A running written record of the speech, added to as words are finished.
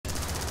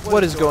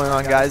What is going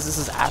on, guys? This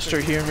is Astro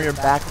here, and we are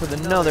back with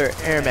another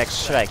Airmech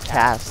Strike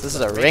cast. This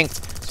is a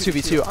ranked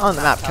 2v2 on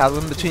the map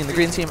chasm between the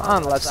green team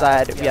on the left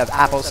side. We have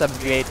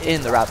Apple738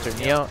 in the Raptor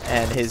Neo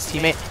and his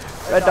teammate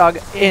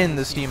R3ddog in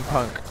the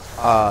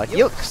Steampunk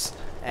Helix.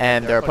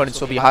 And their opponents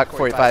will be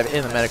Hawk485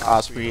 in the Medic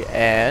Osprey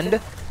and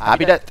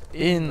happydeath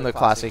in the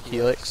Classic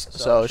Helix.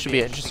 So it should be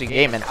an interesting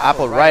game. And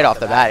Apple right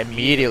off the bat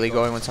immediately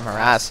going with some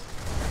harass.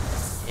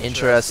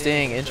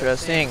 Interesting.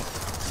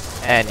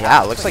 And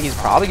yeah, it looks like he's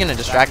probably going to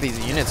distract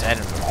these units, and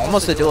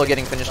almost a Dillo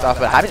getting finished off,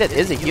 but happydeath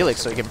is a Helix,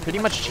 so he can pretty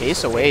much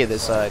chase away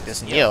this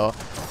this Neo.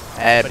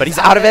 But he's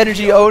out of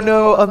energy. Oh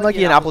no,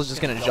 unlucky, and Apple's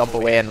just going to jump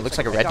away, and it looks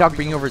like a R3ddog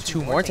bringing over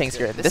 2 more tanks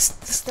here.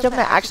 This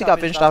Gemini actually got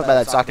finished off by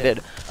that socketed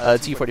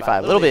T45.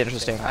 A little bit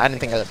interesting. I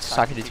didn't think that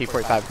socketed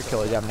T45 could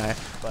kill a Gemini,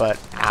 but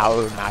now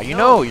you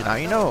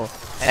know.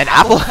 And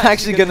Apple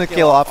actually going to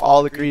kill off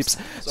all the creeps,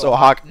 so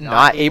Hawk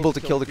not able to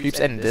kill the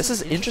creeps. And this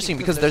is interesting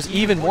because there's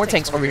even more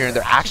tanks over here, and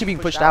they're actually being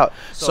pushed out.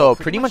 So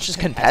pretty much just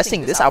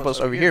contesting this outpost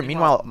over here.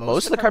 Meanwhile,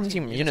 most of the Carbon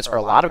Team units, or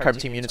a lot of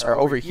Carbon Team units, are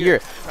over here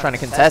trying to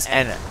contest,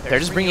 and they're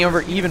just bringing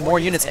over even more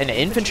units, and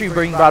infantry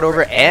being brought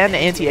over, and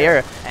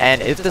anti-air.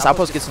 And if this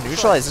outpost gets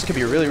neutralized, this could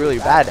be really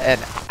bad. And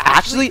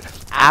actually,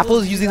 Apple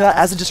is using that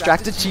as a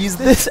distract to cheese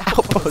this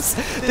outpost.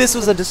 This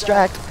was a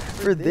distract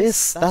for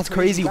this. That's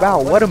crazy.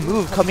 Wow, what a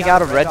move coming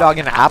out of R3ddog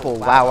and Apple.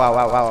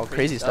 Wow,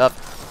 crazy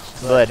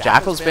stuff. But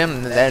Jackal spam,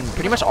 and then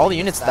pretty much all the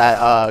units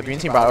that green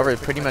team brought over are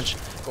pretty much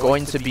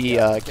going to be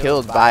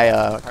killed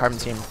by Carbon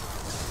Team.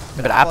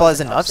 But Apple has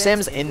enough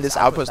Sims in this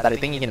outpost that I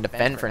think he can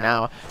defend for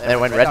now. And then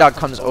when R3ddog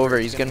comes over,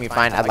 he's going to be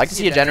fine. I'd like to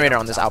see a generator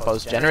on this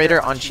outpost.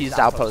 Generator on cheesed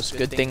outpost.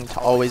 Good thing to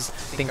always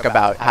think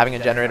about, having a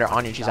generator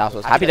on your cheesed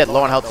outpost. happydeath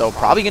low on health though.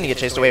 Probably going to get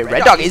chased away.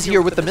 R3ddog is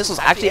here with the missiles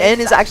actually, and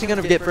is actually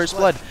going to get first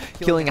blood,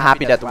 killing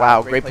happydeath.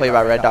 Wow, great play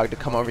by R3ddog to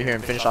come over here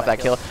and finish off that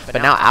kill.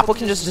 But now Apple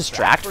can just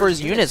distract for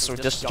his units. So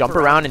just jump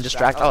around and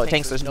distract all the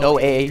tanks. There's no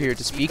AA here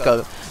to speak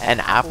of.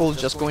 And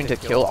Apple's just going to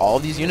kill all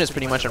these units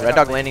pretty much. And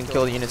R3ddog landing to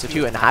kill the units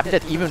too. And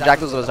happydeath even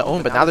Jackals of his own.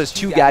 But now there's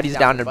 2 Gaddies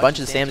down and a bunch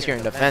of Sams here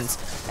in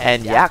defense.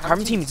 And yeah,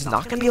 Carbon Team is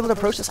not going to be able to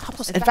approach this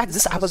outpost. In fact,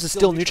 this outpost is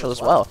still neutral as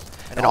well.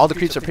 And all the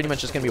creeps are pretty much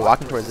just going to be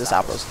walking towards this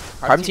outpost.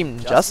 Carbon Team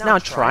just now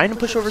trying to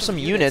push over some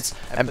units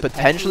and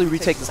potentially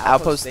retake this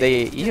outpost.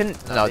 They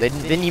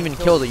didn't even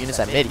kill the units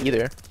at mid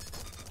either.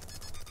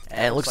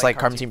 And it looks like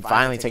Carbon Team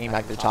finally taking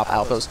back their top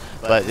outpost.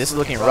 But this is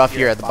looking rough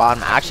here at the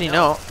bottom. Actually,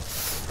 no.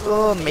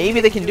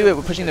 Maybe they can do it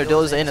with pushing their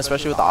Dillos in,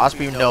 especially with the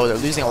Osprey. No, they're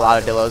losing a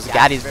lot of Dillos.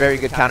 Gaddy's very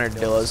good counter to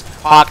Dillos.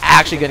 Hawk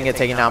actually going to get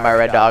taken down by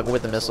R3ddog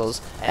with the missiles.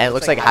 And it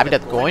looks like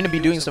happydeath going to be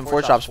doing some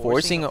 4 chops,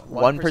 forcing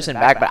one person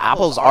back. But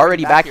Apple's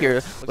already back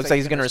here. Looks like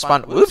he's going to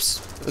respond.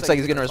 Oops. Looks like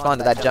he's going to respond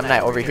to that Gemini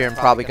over here, and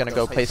probably going to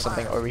go place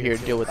something over here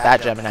to deal with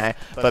that Gemini.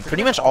 But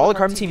pretty much all the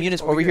Carbon Team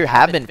units over here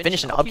have been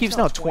finished, and upkeep's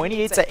now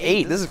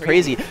 28-8. This is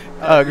crazy.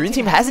 Green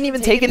Team hasn't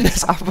even taken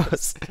this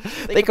outpost.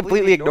 They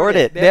completely ignored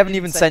it. They haven't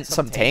even sent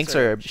some tanks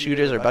or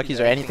shooters or buckies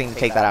or anything to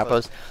take that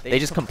outpost. They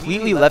just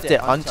completely left it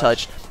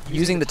untouched,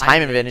 using the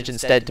time advantage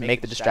instead to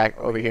make the distract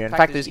over here. In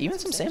fact, there's even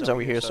some Sams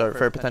over here so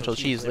for potential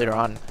cheese later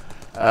on.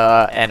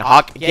 And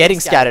Hawk getting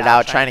scattered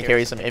out, trying to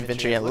carry some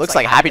infantry, and it looks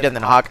like happydeath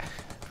and Hawk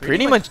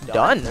pretty much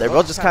done. They're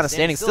both just kind of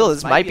standing still.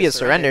 This might be a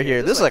surrender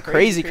here. This is a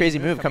crazy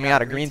move coming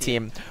out of green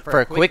team for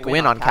a quick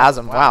win on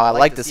Chasm. Wow, I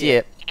like to see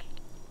it.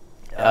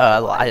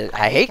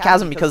 I hate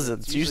Chasm because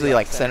it's usually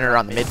like centered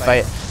on the mid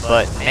fight,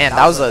 but man,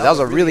 that was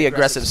a really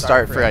aggressive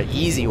start for an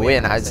easy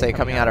win, I'd say,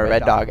 coming out of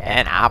R3ddog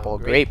and Apple.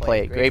 Great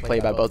play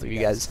by both of you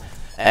guys.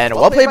 And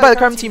well played by the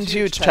Carbon Team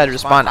too to try to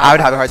respond. I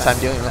would have a hard time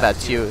dealing with that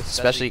too,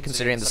 especially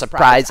considering the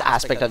surprise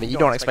aspect of it. You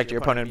don't expect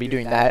your opponent to be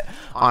doing that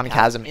on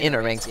Chasm in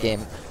a ranked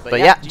game. But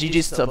yeah,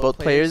 GG's to both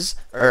players,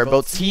 or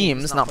both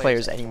teams, not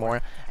players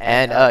anymore.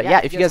 And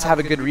yeah, if you guys have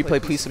a good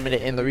replay, please submit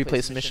it in the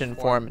replay submission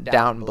form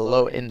down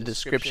below in the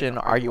description.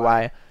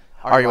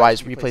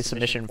 RUI's replay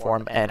submission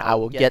form, and I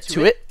will get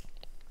to it.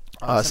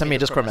 Send me a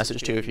Discord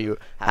message too if you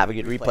have a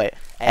good replay.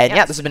 And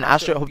yeah, this has been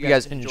Astro. I hope you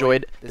guys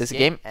enjoyed this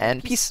game,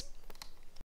 and peace.